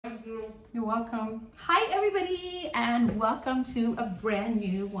You're welcome. Hi everybody, and welcome to a brand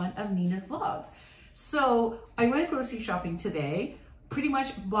new one of Nina's vlogs. So I went grocery shopping today, pretty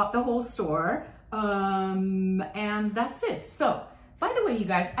much bought the whole store, and that's it. So by the way, you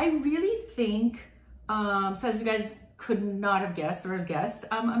guys, I really think, so as you guys could not have guessed or have guessed,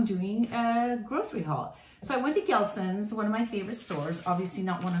 I'm doing a grocery haul. So I went to Gelsons, one of my favorite stores, obviously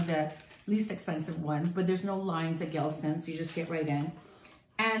not one of the least expensive ones, but there's no lines at Gelsons, so you just get right in.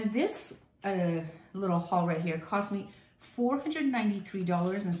 And this little haul right here cost me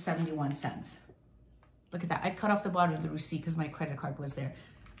 $493.71. Look at that. I cut off the bottom of the receipt because my credit card was there.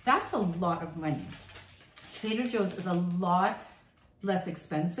 That's a lot of money. Trader Joe's is a lot less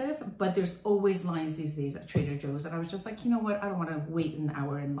expensive, but there's always lines these days at Trader Joe's. And I was just like, you know what? I don't want to wait an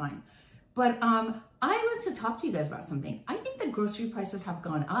hour in line. But I want to talk to you guys about something. I think the grocery prices have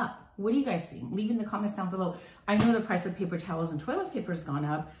gone up. What do you guys think? Leave in the comments down below. I know the price of paper towels and toilet paper has gone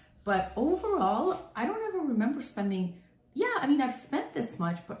up, but overall, I don't ever remember spending, yeah, I mean, I've spent this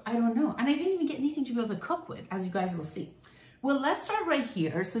much, but I don't know. And I didn't even get anything to be able to cook with, as you guys will see. Well, let's start right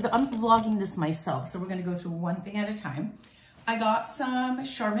here. So I'm vlogging this myself, so we're gonna go through one thing at a time. I got some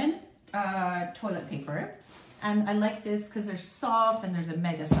Charmin toilet paper, and I like this because they're soft and they're the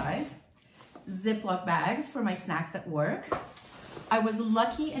mega size. Ziploc bags for my snacks at work. I was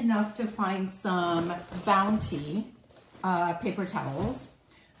lucky enough to find some Bounty paper towels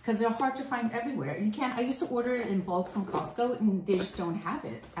because they're hard to find everywhere. You can't, I used to order it in bulk from Costco and they just don't have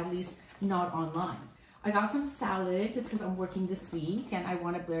it, at least not online. I got some salad because I'm working this week and I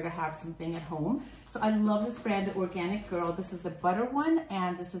wanted Blair to have something at home. So I love this brand, the Organic Girl. This is the butter one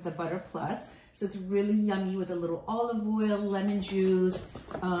and this is the butter plus. So it's really yummy with a little olive oil, lemon juice,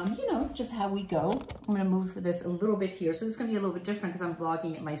 you know, just how we go. I'm gonna move this a little bit here. So this is gonna be a little bit different because I'm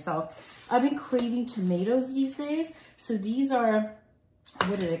vlogging it myself. I've been craving tomatoes these days. So these are,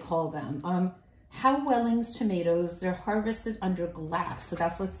 what do they call them? How Welling's tomatoes. They're harvested under glass. So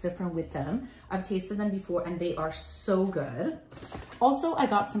that's what's different with them. I've tasted them before and they are so good. Also, I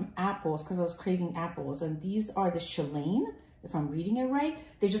got some apples because I was craving apples, and these are the Chalane, if I'm reading it right.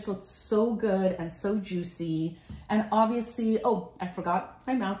 They just look so good and so juicy. And obviously, oh, I forgot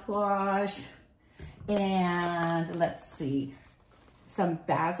my mouthwash. And let's see, some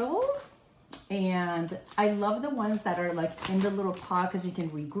basil. And I love the ones that are like in the little pot because you can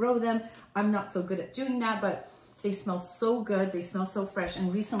regrow them. I'm not so good at doing that, but they smell so good. They smell so fresh.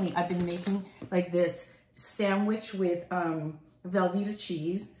 And recently I've been making like this sandwich with Velveeta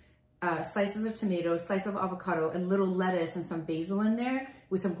cheese, slices of tomatoes, slice of avocado, a little lettuce and some basil in there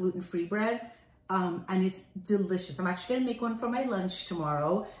with some gluten-free bread. And it's delicious. I'm actually gonna make one for my lunch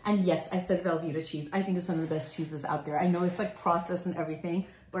tomorrow. And yes, I said Velveeta cheese. I think it's one of the best cheeses out there. I know it's like processed and everything,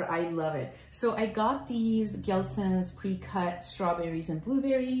 but I love it. So I got these Gelsons pre-cut strawberries and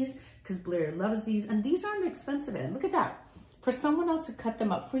blueberries because Blair loves these. And these aren't expensive. And look at that. For someone else to cut them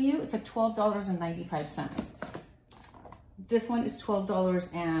up for you, it's like $12.95. This one is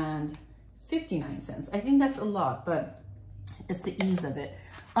 $12.59. I think that's a lot, but it's the ease of it.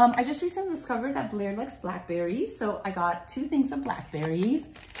 I just recently discovered that Blair likes blackberries, so I got 2 things of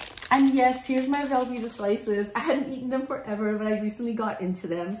blackberries. And yes, here's my Velveeta slices. I hadn't eaten them forever, but I recently got into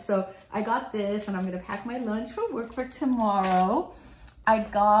them. So I got this, and I'm gonna pack my lunch for work for tomorrow. I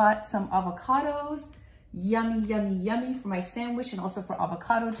got some avocados, yummy, yummy, yummy for my sandwich and also for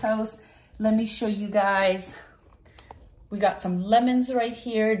avocado toast. Let me show you guys. We got some lemons right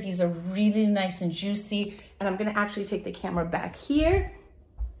here. These are really nice and juicy. And I'm gonna actually take the camera back here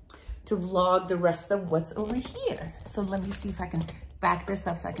to vlog the rest of what's over here. So let me see if I can back this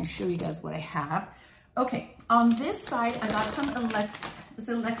up so I can show you guys what I have. Okay, on this side, I got some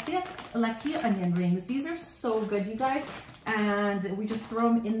Alexia onion rings. These are so good, you guys. And we just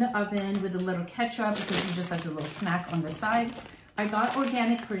throw them in the oven with a little ketchup because we just as a little snack on the side. I got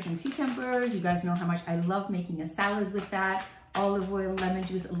organic Persian cucumbers. You guys know how much I love making a salad with that. Olive oil, lemon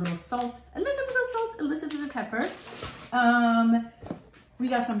juice, a little salt, a little bit of salt, a little bit of pepper. We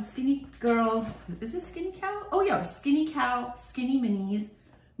got some Skinny Girl, is this Skinny Cow? Oh yeah, Skinny Cow, Skinny Minis,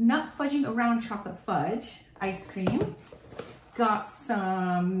 Nut Fudging Around Chocolate Fudge ice cream. Got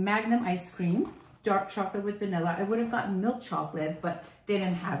some Magnum ice cream, dark chocolate with vanilla. I would have gotten milk chocolate, but they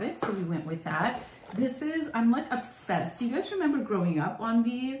didn't have it, so we went with that. This is, I'm like obsessed. Do you guys remember growing up on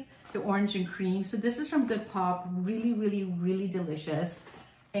these? The orange and cream. So this is from Good Pop, really, really, really delicious.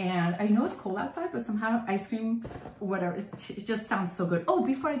 And I know it's cold outside, but somehow ice cream or whatever, it just sounds so good. Oh,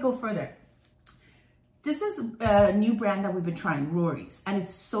 before I go further, this is a new brand that we've been trying, Rory's, and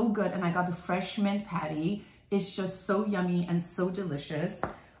it's so good. And I got the fresh mint patty. It's just so yummy and so delicious.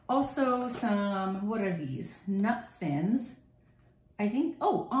 Also some, what are these? Nut thins. I think,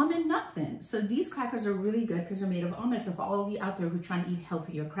 oh, almond nut thin. So these crackers are really good because they're made of almonds. So for all of you out there who are trying to eat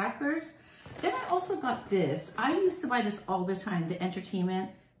healthier crackers. Then I also got this. I used to buy this all the time, the Entertainment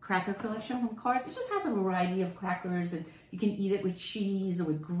Cracker Collection from Cars. It just has a variety of crackers and you can eat it with cheese or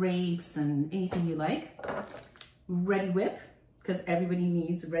with grapes and anything you like. Ready Whip, because everybody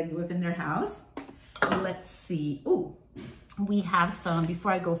needs Ready Whip in their house. Let's see. Ooh, we have some,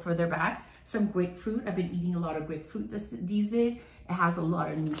 before I go further back, some grapefruit. I've been eating a lot of grapefruit these days. It has a lot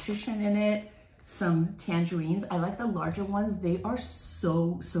of nutrition in it. Some tangerines. I like the larger ones. They are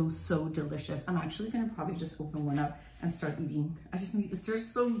so delicious. I'm actually gonna probably just open one up and start eating. They're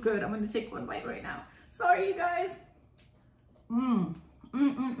so good. I'm gonna take one bite right now. Sorry, you guys.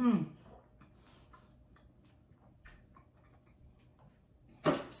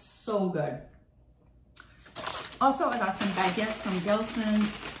 So good. Also, I got some baguettes from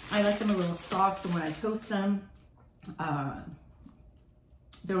Gelsons. I like them a little soft, so when I toast them,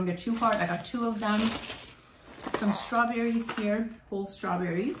 they don't get too hard. I got 2 of them. Some strawberries here, whole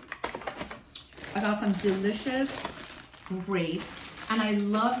strawberries. I got some delicious grapes. And I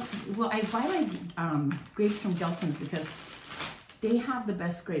love, well, I buy my grapes from Gelsons because they have the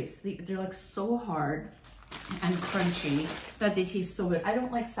best grapes. They're like so hard and crunchy that they taste so good. I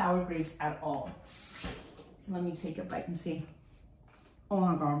don't like sour grapes at all. So let me take a bite and see. Oh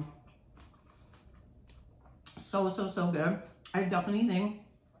my God. So good. I definitely think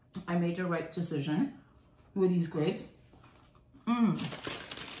I made the right decision with these grapes.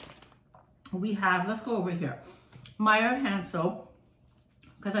 We have, let's go over here. Meyer hand soap,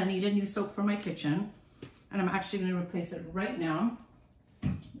 because I need a new soap for my kitchen. And I'm actually gonna replace it right now.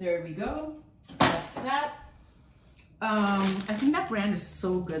 There we go, that's that. I think that brand is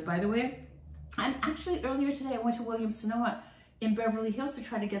so good, by the way. And actually earlier today, I went to Williams-Sonoma in Beverly Hills to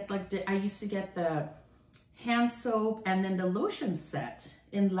try to get I used to get the hand soap and then the lotion set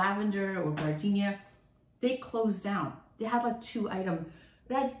in lavender or gardenia. They closed down. They had like 2 items.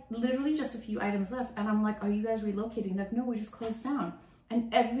 They had literally just a few items left. And I'm like, are you guys relocating? Like, no, we just closed down.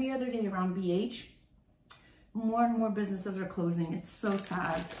 And every other day around BH, more and more businesses are closing. It's so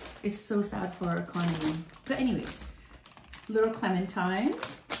sad. It's so sad for our economy. But anyways, little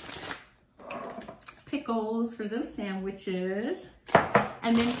clementines, pickles for those sandwiches.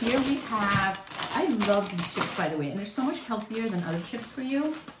 And then here we have, I love these chips, by the way, and they're so much healthier than other chips for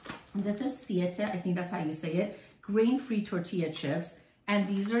you. And this is Siete, I think that's how you say it, grain-free tortilla chips. And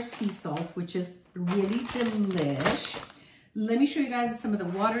these are sea salt, which is really delish. Let me show you guys some of the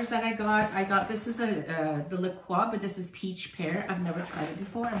waters that I got. This is the La Croix, but this is peach pear. I've never tried it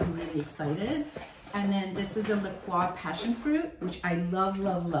before. I'm really excited. And then this is the La Croix passion fruit, which I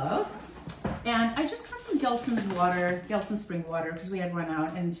love. And I just got some Gelsons water, Gelsons spring water, because we had run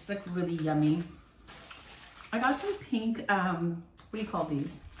out, and it's just like really yummy. I got some pink, what do you call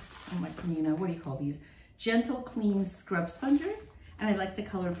these? Oh my Nina, what do you call these? Gentle Clean Scrub Sponges. And I like the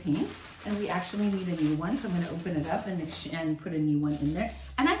color pink. And we actually need a new one, so I'm gonna open it up and put a new one in there.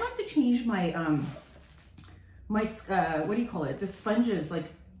 And I'd like to change my, what do you call it? The sponges, like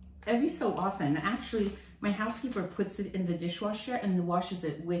every so often. Actually, my housekeeper puts it in the dishwasher and washes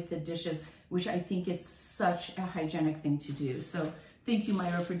it with the dishes, which I think is such a hygienic thing to do. So thank you,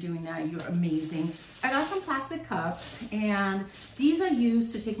 Myra, for doing that. You're amazing. I got some plastic cups, and these are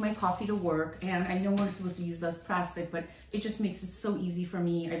used to take my coffee to work. And I know we're supposed to use less plastic, but it just makes it so easy for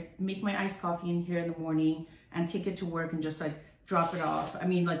me. I make my iced coffee in here in the morning and take it to work and just like drop it off. I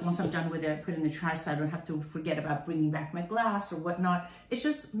mean, like once I'm done with it, I put it in the trash so I don't have to forget about bringing back my glass or whatnot. It's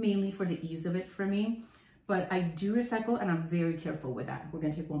just mainly for the ease of it for me. But I do recycle, and I'm very careful with that. We're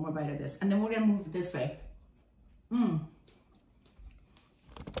gonna take one more bite of this, and then we're gonna move this way.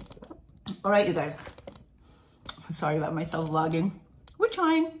 All right, you guys. Sorry about myself vlogging. We're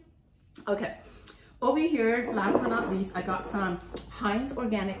trying. Okay, over here, last but not least, I got some Heinz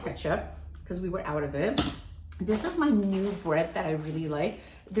organic ketchup because we were out of it. This is my new bread that I really like.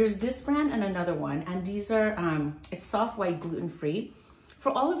 There's this brand and another one, and these are, it's soft white, gluten-free.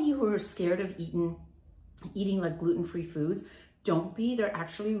 For all of you who are scared of eating like gluten-free foods, don't be. They're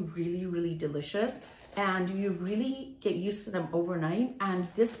actually really delicious, and you really get used to them overnight. And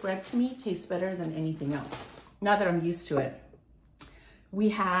this bread to me tastes better than anything else now that I'm used to it. We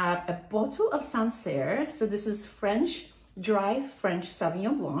have a bottle of Sancerre. So this is dry French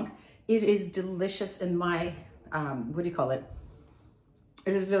Sauvignon Blanc. It is delicious in my what do you call it?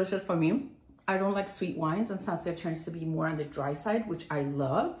 It is delicious for me. I don't like sweet wines, and Sancerre tends to be more on the dry side, which I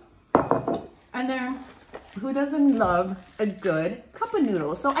love. And then, who doesn't love a good cup of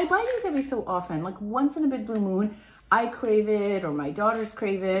noodles? So I buy these every so often, like once in a big blue moon. I crave it, or my daughters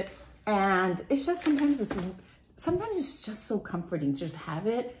crave it, and it's just sometimes it's sometimes it's just so comforting to just have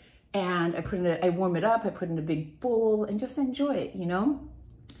it. And I warm it up, I put it in a big bowl and just enjoy it, you know?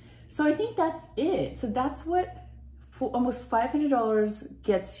 So I think that's it. So that's what for almost $500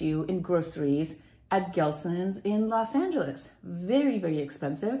 gets you in groceries at Gelsons in Los Angeles. Very, very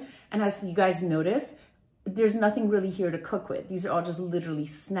expensive. And as you guys notice, there's nothing really here to cook with. These are all just literally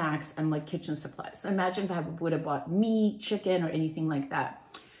snacks and like kitchen supplies. So imagine if I would have bought meat, chicken, or anything like that.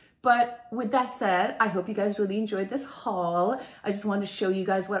 But with that said, I hope you guys really enjoyed this haul. I just wanted to show you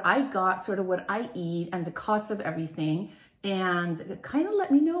guys what I got, sort of what I eat and the cost of everything. And kind of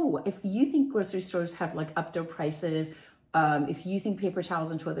let me know if you think grocery stores have like upped their prices. If you think paper towels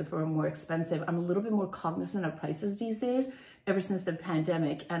and toilet paper are more expensive. I'm a little bit more cognizant of prices these days ever since the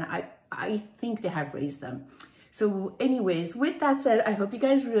pandemic. And I think they have raised them. So anyways, with that said, I hope you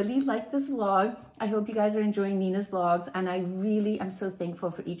guys really like this vlog. I hope you guys are enjoying Nina's vlogs. And I really am so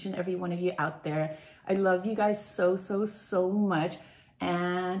thankful for each and every one of you out there. I love you guys so, so, so much.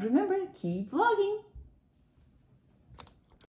 And remember, keep vlogging.